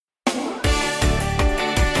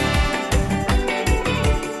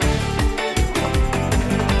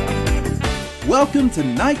Welcome to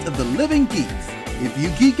Night of the Living Geeks. If you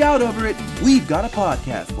geek out over it, we've got a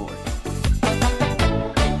podcast for it.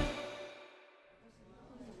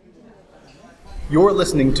 You're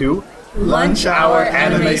listening to Lunch Hour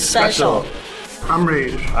Anime Special. I'm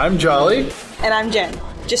Rage. I'm Jolly. And I'm Jen.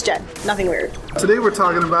 Just Jen. Nothing weird. Today we're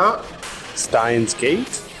talking about Steins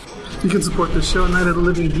Gate. You can support the show Night of the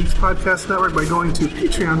Living Geeks Podcast Network by going to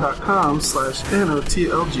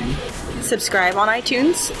patreon.com/NOTLG. Subscribe on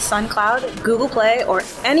iTunes, SoundCloud, Google Play, or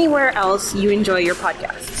anywhere else you enjoy your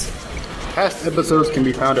podcasts. Past episodes can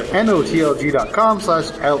be found at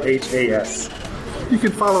notlg.com/LHAS. You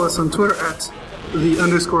can follow us on Twitter at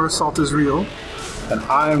 _saltisreal. And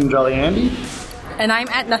I'm Jolly Andy. And I'm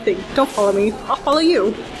at nothing. Don't follow me. I'll follow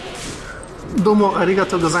you. Domo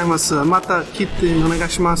arigatou gozaimasu. Mata kite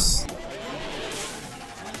onegaishimasu.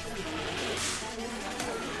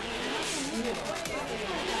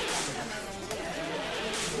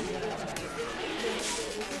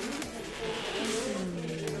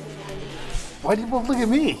 Why do you both look at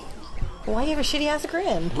me? Why you have a shitty ass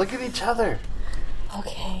grin? Look at each other.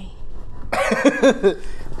 Okay.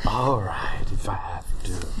 Alright, if I have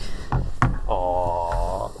to.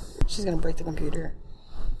 Aww. She's gonna break the computer.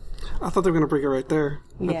 I thought they were going to break it right there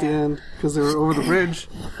at the Yeah. end because they were over the bridge.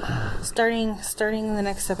 Starting the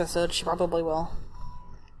next episode, she probably will.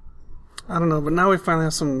 I don't know, but now we finally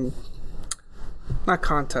have some, not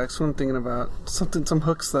context, what I'm thinking about. Some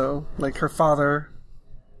hooks though, like her father.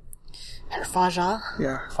 Her Faja.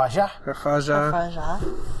 Yeah. Faja? Her Faja. Faja.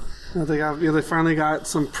 They finally got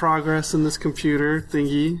some progress in this computer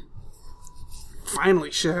thingy.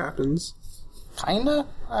 Finally, shit happens. Kinda?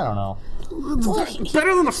 I don't know.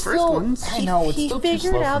 Better than the first ones. I know, it's He still too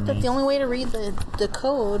figured slow out for that me. the only way to read the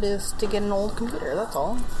code is to get an old computer, that's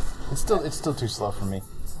all. It's still too slow for me.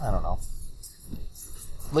 I don't know.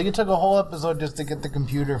 Like, it took a whole episode just to get the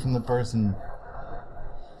computer from the person.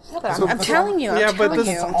 Yeah, but I'm telling you, I'm telling you.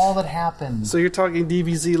 That's all that happened. So you're talking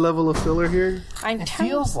DBZ level of filler here? I'm It telling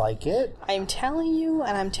feels like it. I'm telling you,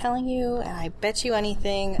 and I bet you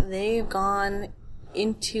anything, they've gone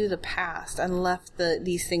into the past and left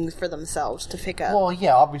these things for themselves to pick up. Well,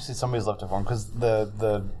 yeah, obviously somebody's left it for him, because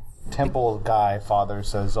the temple guy, father,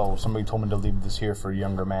 says, oh, somebody told me to leave this here for a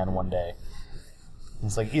younger man one day.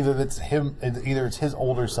 It's like, either it's his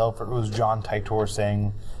older self, or it was John Titor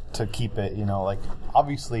saying to keep it, like,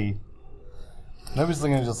 obviously, nobody's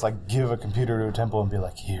going to just, like, give a computer to a temple and be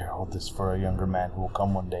like, here, hold this for a younger man who will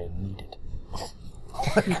come one day and need it.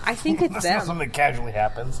 I think it's That's them. not something that casually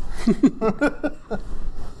happens.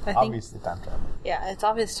 Obviously time travel. Yeah, it's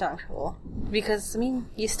obvious time travel. Because,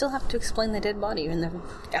 you still have to explain the dead body in the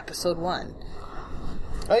episode 1.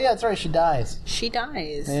 Oh, yeah, that's right, she dies. She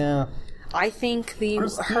dies. Yeah. I think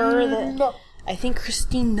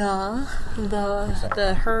Christina,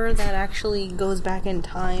 the her that actually goes back in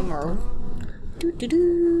time, or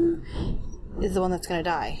is the one that's gonna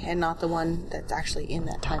die, and not the one that's actually in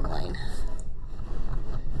that timeline.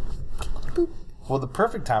 Boop. Well, the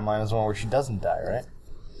perfect timeline is the one where she doesn't die, right?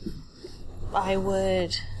 I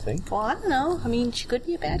would Think? Well, I don't know. She could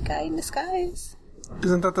be a bad guy in disguise.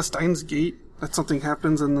 Isn't that the Steins Gate? That something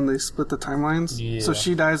happens and then they split the timelines? Yeah. So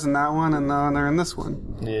she dies in that one and now they're in this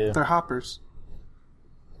one. Yeah. They're hoppers.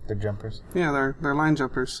 They're jumpers. Yeah, they're line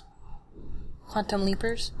jumpers, Quantum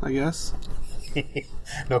leapers. I guess.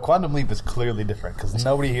 No, Quantum Leap is clearly different, because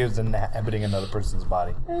nobody here is inhabiting another person's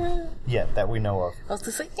body. Yet, that we know of. I was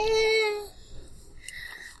just like,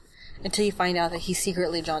 until you find out that he's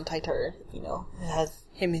secretly John Titor, has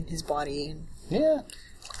him in his body. Yeah.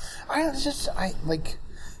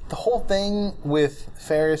 The whole thing with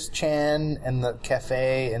Ferris Chan and the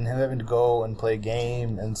cafe and him having to go and play a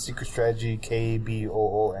game and Secret Strategy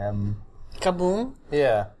KBOOM. Kaboom?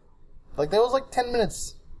 Yeah. That was 10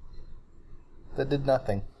 minutes that did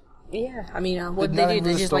nothing. Yeah, what did they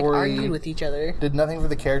do? They just argued with each other. Did nothing for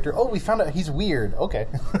the character. Oh, we found out he's weird. Okay.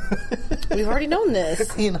 We've already known this.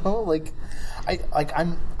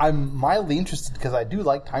 I'm mildly interested because I do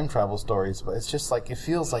like time travel stories, but it's just it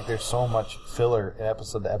feels like there's so much filler in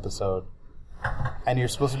episode to episode. And you're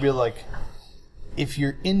supposed to be if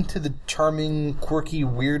you're into the charming, quirky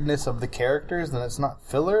weirdness of the characters, then it's not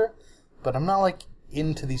filler, but I'm not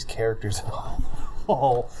into these characters at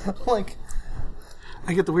all.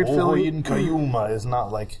 I get the weird feeling. Oyin Kayuma is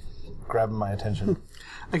not grabbing my attention.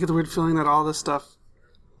 I get the weird feeling that all this stuff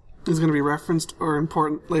is going to be referenced or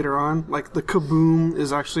important later on. Like the kaboom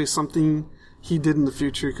is actually something he did in the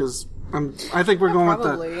future, because I think we're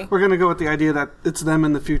going to go with the idea that it's them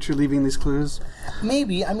in the future leaving these clues.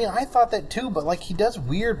 Maybe. I thought that too, but he does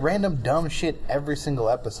weird, random, dumb shit every single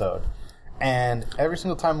episode. And every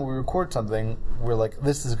single time we record something, we're like,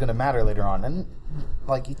 this is going to matter later on. And,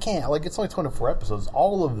 like, it can't. Like, it's only 24 episodes.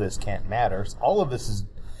 All of this can't matter. All of this is,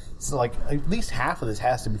 like, at least half of this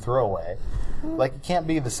has to be throwaway. Like, it can't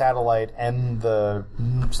be the satellite and the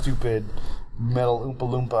stupid metal Oompa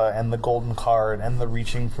Loompa and the golden card and the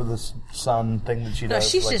reaching for the sun thing that she does. No,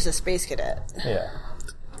 she's just a space cadet. Yeah.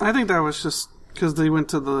 I think that was just because they went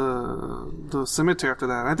to the cemetery after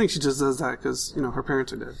that. I think she just does that because, her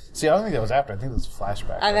parents are dead. See, I don't think that was after. I think it was a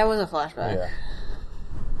flashback. That was a flashback. Yeah.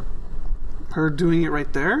 Her doing it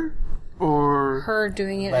right there? Or her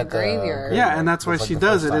doing it at the graveyard. Yeah, and that's why she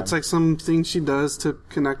does it. Time. It's like something she does to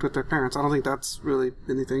connect with their parents. I don't think that's really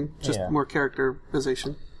anything. Just more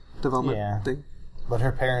characterization, development thing. But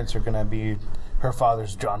her parents are going to be her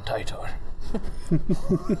father's John Titor.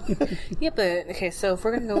 Yeah, but okay, so if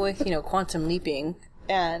we're gonna go with quantum leaping,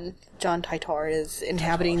 and John Titor is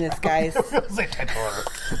inhabiting this guy's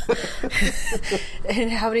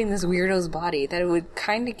inhabiting this weirdo's body, that it would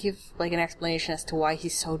kind of give like an explanation as to why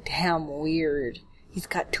he's so damn weird. He's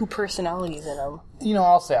got two personalities in him.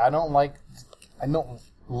 I'll say I don't like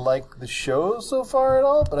the show so far at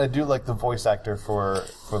all, but I do like the voice actor for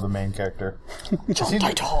the main character. He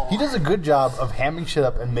does a good job of hamming shit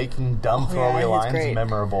up and making dumb throwaway lines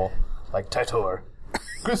memorable. Like Titor.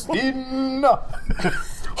 Christina!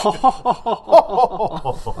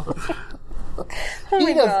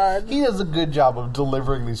 He does a good job of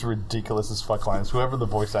delivering these ridiculous as fuck lines, whoever the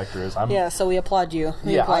voice actor is. So we applaud you.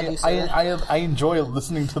 I enjoy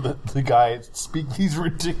listening to the guy speak these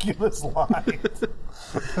ridiculous lines.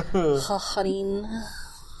 Isn't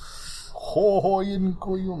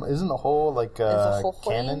a ho like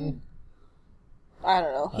canon? I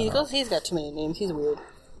don't know. He's got too many names. He's weird.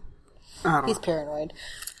 He's paranoid.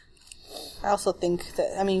 I also think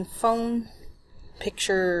that phone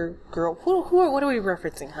picture girl. What are we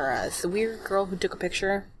referencing her as? The weird girl who took a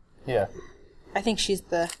picture? Yeah. I think she's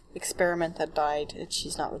the experiment that died, and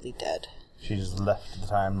she's not really dead. She just left the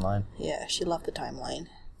timeline. Yeah, she left the timeline.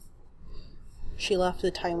 She left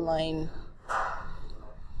the timeline.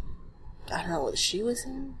 I don't know what she was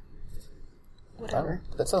in. Whatever.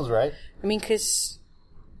 That sounds right. Because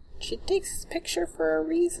she takes this picture for a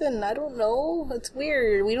reason. I don't know. It's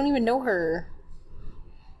weird. We don't even know her.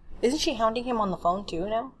 Isn't she hounding him on the phone too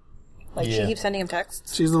now? She keeps sending him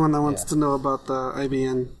texts? She's the one that wants to know about the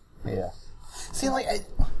IBN. Yeah. See, I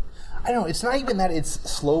don't know. It's not even that it's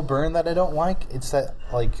slow burn that I don't like. It's that,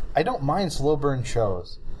 I don't mind slow burn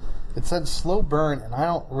shows. It's that slow burn, and I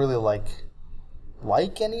don't really like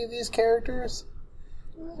any of these characters.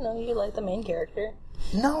 No, you like the main character.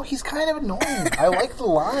 No, he's kind of annoying. I like the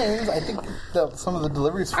lines. I think that some of the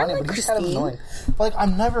delivery is funny, but he's kind of annoying.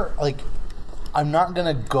 I'm not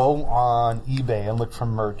gonna go on eBay and look for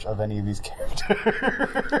merch of any of these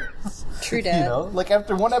characters. True that.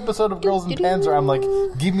 After one episode of Girls in Panzer, I'm like,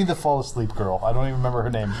 give me the Fall Asleep Girl. I don't even remember her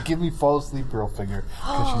name. Give me Fall Asleep Girl figure,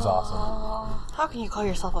 because she's awesome. How can you call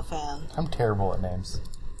yourself a fan? I'm terrible at names.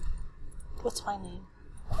 What's my name?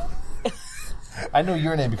 I know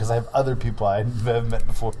your name because I have other people I've met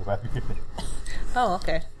before who have your name. Oh,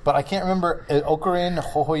 okay. But I can't remember Okurin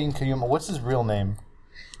Hohoyin Kayuma. What's his real name?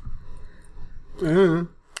 I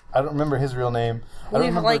don't remember his real name.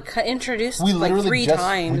 We've introduced three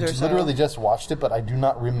times or so. We literally just watched it, but I do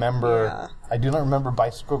not remember. Yeah. I do not remember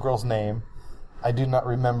Bicycle Girl's name. I do not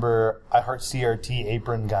remember I Heart CRT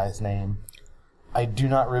Apron guy's name. I do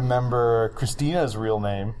not remember Christina's real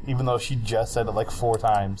name, even though she just said it 4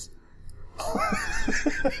 times. I'm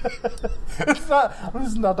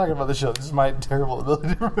just not talking about the show. This is my terrible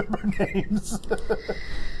ability to remember names.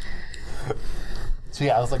 So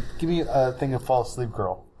yeah, I was like, give me a thing of Fall Asleep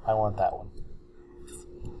Girl. I want that one.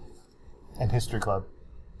 And History Club.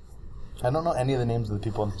 I don't know any of the names of the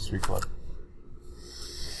people in History Club.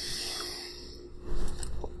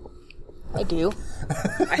 I do.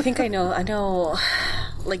 I think I know. I don't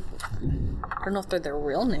know if they're their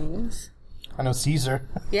real names. I know Caesar.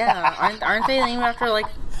 Yeah, aren't they named after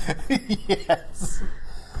Yes.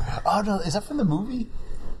 Oh no, is that from the movie?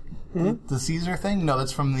 Mm-hmm. The Caesar thing? No,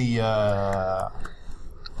 that's from the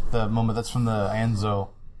moment. That's from the Anzo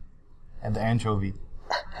and the anchovy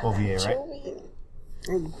OVA, right?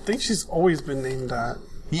 I think she's always been named that.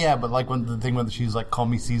 Yeah, but when the thing when she's call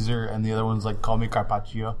me Caesar, and the other one's call me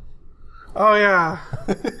Carpaccio. Oh yeah,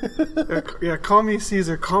 yeah. Call me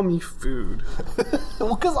Caesar. Call me food.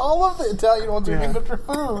 Well, because all of the Italian ones are named after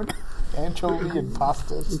food. Anchovy and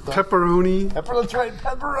pasta and stuff. Pepperoni. That's right,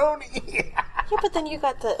 pepperoni. Yeah, but then you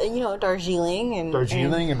got the Darjeeling and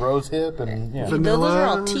Rosehip and Vanilla. Those are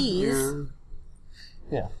all teas.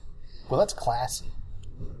 Yeah. Well, that's classy.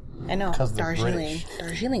 I know. Because they're Darjeeling. British.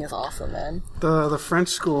 Darjeeling is awesome, man. The French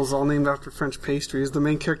school is all named after French pastries. The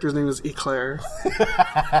main character's name is Eclair.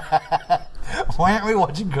 Why aren't we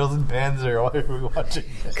watching Girls in Panzer? Why are we watching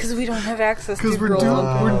this? Because we don't have access to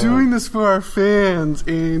we're doing this for our fans,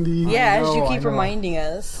 Andy. Yeah, as you keep reminding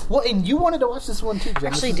us. Well, and you wanted to watch this one too, Jen.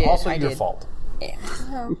 Actually, this is also I your did. fault. Yeah.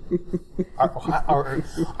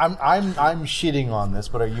 I'm shitting on this,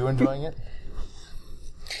 but are you enjoying it?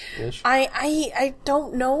 Ish? I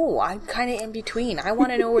don't know. I'm kind of in between. I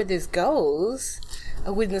want to know where this goes. I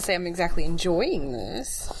wouldn't say I'm exactly enjoying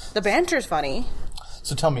this. The banter's funny.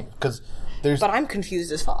 So tell me, because but I'm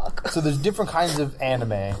confused as fuck. So there's different kinds of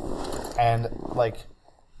anime, and like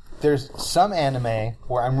there's some anime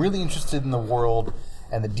where I'm really interested in the world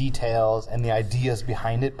and the details and the ideas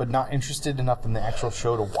behind it, but not interested enough in the actual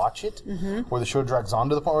show to watch it, where the show drags on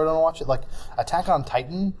to the point where I don't watch it. Like Attack on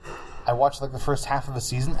Titan, I watched like the first half of a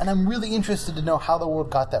season, and I'm really interested to know how the world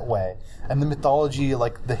got that way, and the mythology,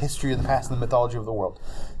 like the history of the past and the mythology of the world.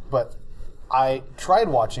 But I tried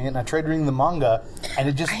watching it, and I tried reading the manga, and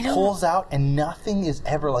it just pulls out, and nothing is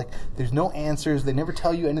ever, like, there's no answers, they never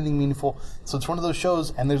tell you anything meaningful, so it's one of those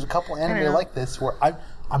shows, and there's a couple anime like this, where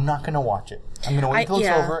I'm not going to watch it. I'm going to wait until it's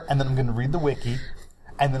over, and then I'm going to read the wiki,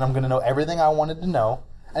 and then I'm going to know everything I wanted to know,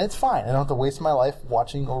 and it's fine. I don't have to waste my life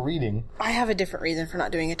watching or reading. I have a different reason for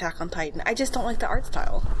not doing Attack on Titan. I just don't like the art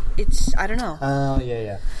style. I don't know. Oh,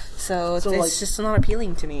 yeah. So it's just not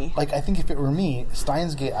appealing to me. Like, I think if it were me,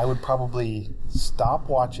 Steins Gate, I would probably stop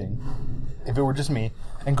watching, if it were just me,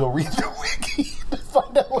 and go read the wiki to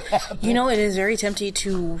find out what happened. You know, it is very tempting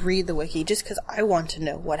to read the wiki just because I want to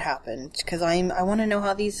know what happened. Because I want to know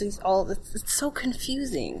how these things all... It's so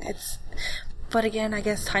confusing. But again, I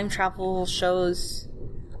guess time travel shows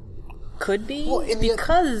could be,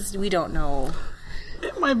 because we don't know.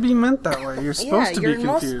 It might be meant that way. You're supposed to be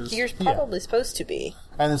confused. You're probably supposed to be.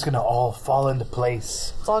 And it's going to all fall into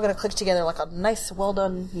place. It's all going to click together like a nice,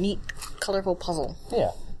 well-done, neat, colorful puzzle.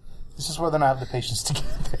 Yeah. It's just whether or not I have the patience to get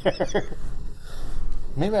there.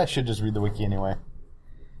 Maybe I should just read the wiki anyway.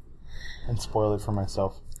 And spoil it for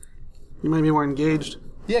myself. You might be more engaged.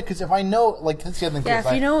 Yeah, because if I know, like, that's the other thing. Yeah,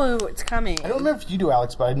 if you know what's coming. I don't remember if you do,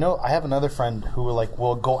 Alex, but I have another friend who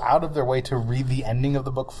will go out of their way to read the ending of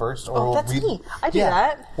the book first. Or that's me. I do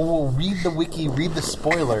that. Or we'll read the wiki, read the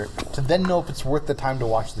spoiler, to then know if it's worth the time to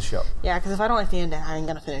watch the show. Yeah, because if I don't like the ending, I ain't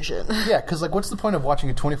gonna finish it. Yeah, because, like, what's the point of watching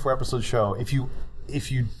a 24-episode show if you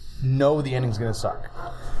know the ending's gonna suck?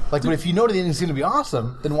 Like, but if you know the ending's gonna be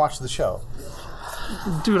awesome, then watch the show.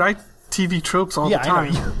 Dude, I TV tropes all the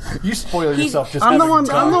time. I know. You spoil yourself just I'm the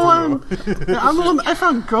one. I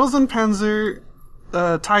found Girls in Panzer,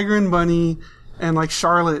 Tiger and Bunny, and like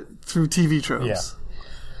Charlotte through TV tropes.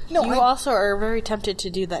 Yeah. You also are very tempted to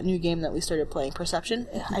do that new game that we started playing, Perception.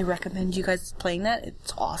 I recommend you guys playing that.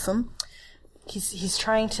 It's awesome. He's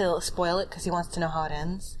trying to spoil it because he wants to know how it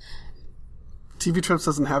ends. TV tropes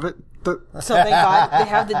doesn't have it. So thank God they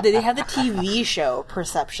have the TV show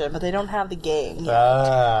Perception, but they don't have the game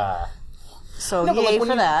yet. So yay for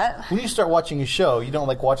that. When you start watching a show, you don't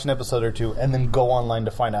like watch an episode or two and then go online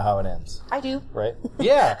to find out how it ends. I do. Right?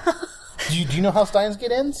 Yeah. Do you know how Steins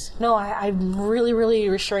Gate ends? No, I'm really, really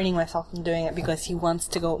restraining myself from doing it because he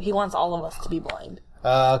wants all of us to be blind.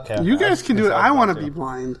 Okay. You guys can do it. I want to be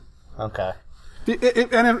blind. Okay.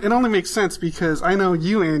 It only makes sense because I know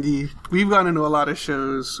you, Andy. We've gone into a lot of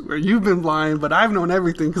shows where you've been blind, but I've known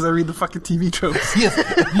everything because I read the fucking TV tropes. Yes,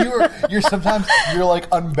 you're sometimes like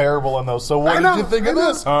unbearable in those. So what did you think of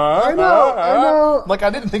this? I know. Like I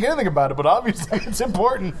didn't think anything about it, but obviously it's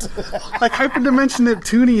important. Like Hyperdimension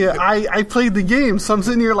Neptunia, I played the game, so I'm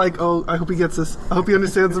sitting here like, oh, I hope he gets this. I hope he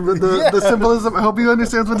understands the symbolism. I hope he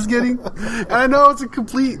understands what he's getting. And I know it's a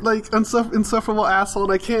complete like insufferable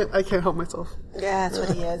asshole, and I can't help myself. Yeah, that's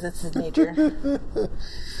what he is. That's his nature.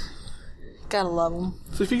 Gotta love him.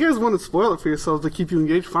 So if you guys want to spoil it for yourselves to keep you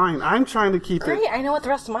engaged, fine. I'm trying to keep Great, I know what the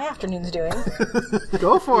rest of my afternoon's doing.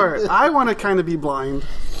 Go for it. I want to kind of be blind.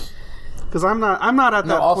 Because I'm not at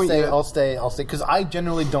that point yet. I'll stay, because I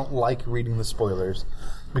generally don't like reading the spoilers.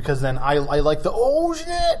 Because then I like the oh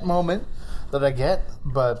shit moment that I get,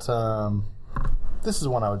 but this is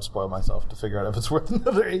one I would spoil myself to figure out if it's worth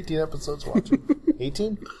another 18 episodes watching.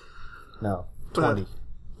 18? No. 20.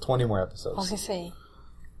 20 more episodes. I was going to say.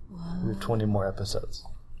 We have 20 more episodes.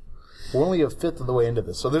 We're only a fifth of the way into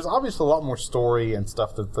this, so there's obviously a lot more story and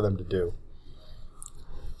stuff for them to do.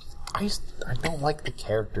 I don't like the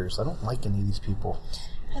characters. I don't like any of these people.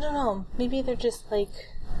 I don't know. Maybe they're just like,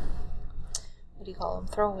 what do you call them?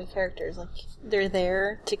 Throwaway characters. Like, they're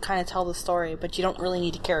there to kind of tell the story, but you don't really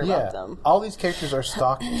need to care about them. All these characters are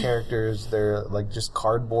stock characters. They're like just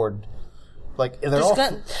cardboard Like they're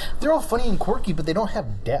all funny and quirky, but they don't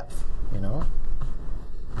have depth. You know.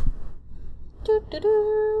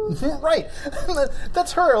 Right.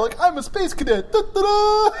 That's her. Like, I'm a space cadet.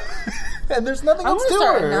 And there's nothing else to her. I'm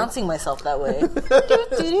going to start announcing myself that way.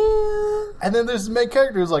 And then there's the main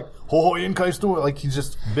character who's like, ho in Kaisto. Like, he's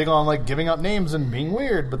just big on, like, giving out names and being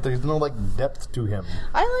weird, but there's no, like, depth to him.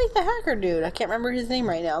 I like the hacker dude. I can't remember his name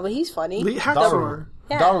right now, but he's funny. Daru.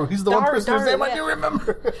 Yeah. Daru. He's the one person whose name I do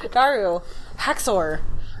remember. Daru. Haxor.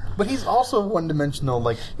 But he's also one-dimensional,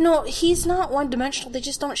 like... No, he's not one-dimensional. They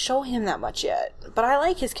just don't show him that much yet. But I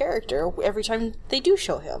like his character every time they do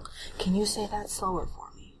show him. Can you say that slower for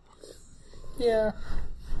me? Yeah.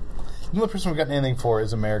 The only person we've gotten anything for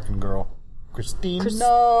is American Girl. Christina.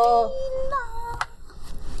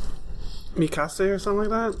 Mikase or something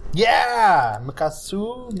like that? Yeah!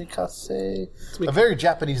 Mikase. A very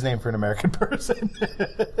Japanese name for an American person.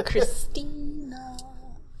 Christina.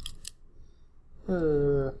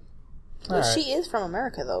 Well, right. She is from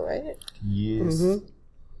America, though, right? Yes. Mm-hmm.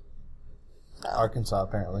 Arkansas,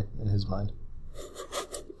 apparently, in his mind.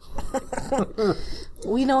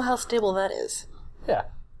 We know how stable that is. Yeah.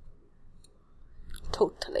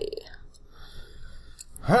 Totally.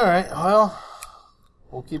 Alright, well,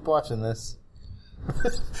 we'll keep watching this.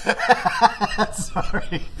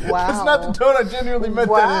 Sorry. Wow. That's not the tone I genuinely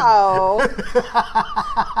meant that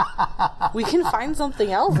in. We can find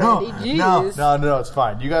something else, Andy. Jeez. No, it's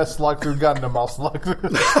fine. You guys slug through Gundam, I'll slug through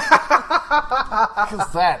because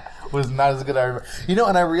that was not as good as I remember. You know,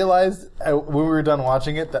 and I realized when we were done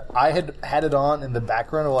watching it that I had it on in the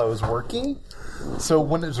background while I was working. So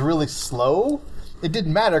when it was really slow, it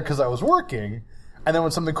didn't matter because I was working. And then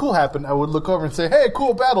when something cool happened, I would look over and say, hey,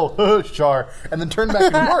 cool battle, Char, and then turn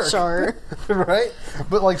back and work. Char. Right?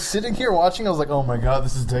 But, like, sitting here watching, I was like, oh my god,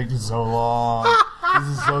 this is taking so long. This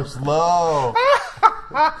is so slow.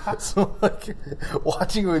 So, like,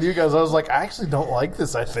 watching it with you guys, I was like, I actually don't like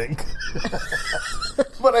this, I think.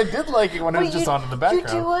 But I did like it when it was just on in the background.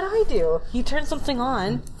 You do what I do. You turn something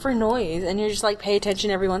on for noise, and you're just like, pay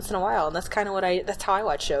attention every once in a while. And that's kind of that's how I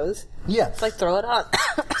watch shows. Yeah. It's like, throw it on.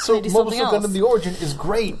 So Mobile Suit Gundam The Origin is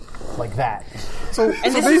great like that.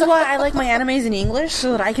 And this is why I like my animes in English,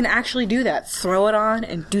 so that I can actually do that. Throw it on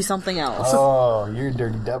and do something else. Oh, you're a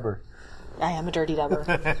dirty dubber. I am a dirty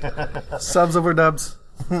dubber. Subs over dubs.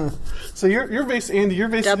 So you're basically Andy. You're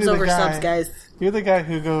basically dubs over the guy, subs, guys. You're the guy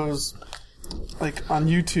who goes like on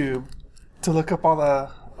YouTube to look up all the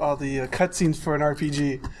cutscenes for an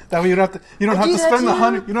RPG. That way you don't have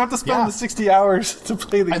to spend the 60 hours to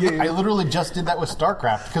play the game. I literally just did that with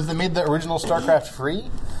StarCraft because they made the original StarCraft free,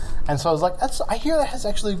 and so I was like, I hear that has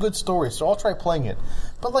actually a good story, so I'll try playing it.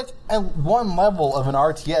 But like, at one level of an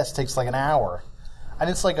RTS takes like an hour, and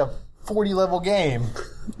it's like a 40-level game.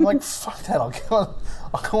 I'm like, fuck that! I'll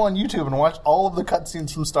go on YouTube and watch all of the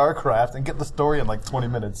cutscenes from StarCraft and get the story in like 20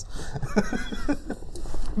 minutes. It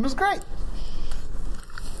was great.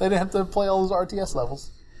 They didn't have to play all those RTS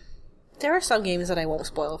levels. There are some games that I won't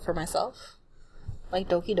spoil for myself. Like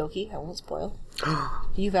Doki Doki, I won't spoil.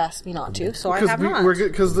 You've asked me not to, so I have not.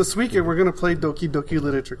 Because this weekend we're going to play Doki Doki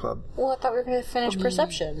Literature Club. Well, I thought we were going to finish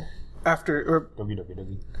Perception. Doki Doki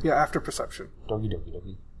Doki. Yeah, after Perception. Doki Doki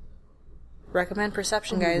Doki. Recommend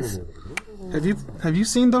Perception, guys. Have you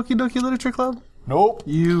seen Doki Doki Literature Club? Nope.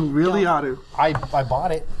 You really ought to. I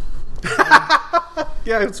bought it.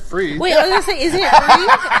 Yeah, it's free. Wait, I was going to say, is it free?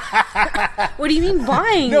 What do you mean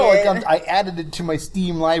buying it? No, I added it to my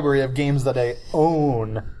Steam library of games that I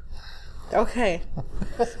own. Okay.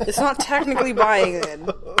 It's not technically buying then.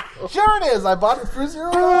 Sure it is. I bought it for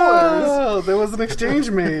 $0. Oh, there was an exchange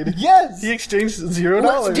made. Yes. He exchanged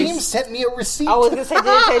 $0. Steam sent me a receipt. I was going to say,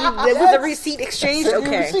 was the receipt exchanged? Sent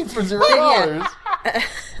me a receipt for $0.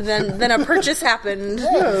 Then a purchase happened.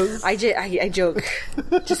 Yes. I joke.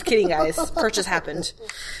 Just kidding, guys. Purchase happened.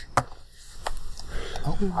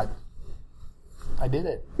 Oh, I did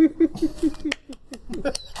it.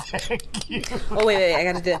 Thank you. Oh, wait, I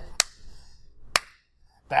gotta do it.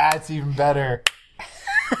 That's even better.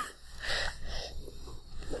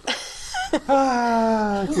 It's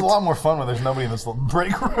a lot more fun when there's nobody in this little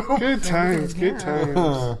break room. Good times, good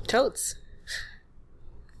times. Totes.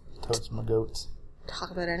 Totes my goats.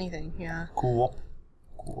 Talk about anything, yeah. Cool.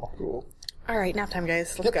 All right, nap time,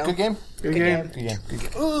 guys. Let's go. Good game. Good game.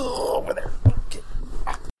 Ooh, over there. Okay.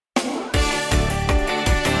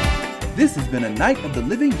 This has been a Night of the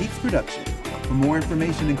Living Geeks production. For more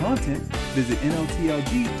information and content, visit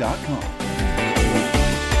NOTLG.com.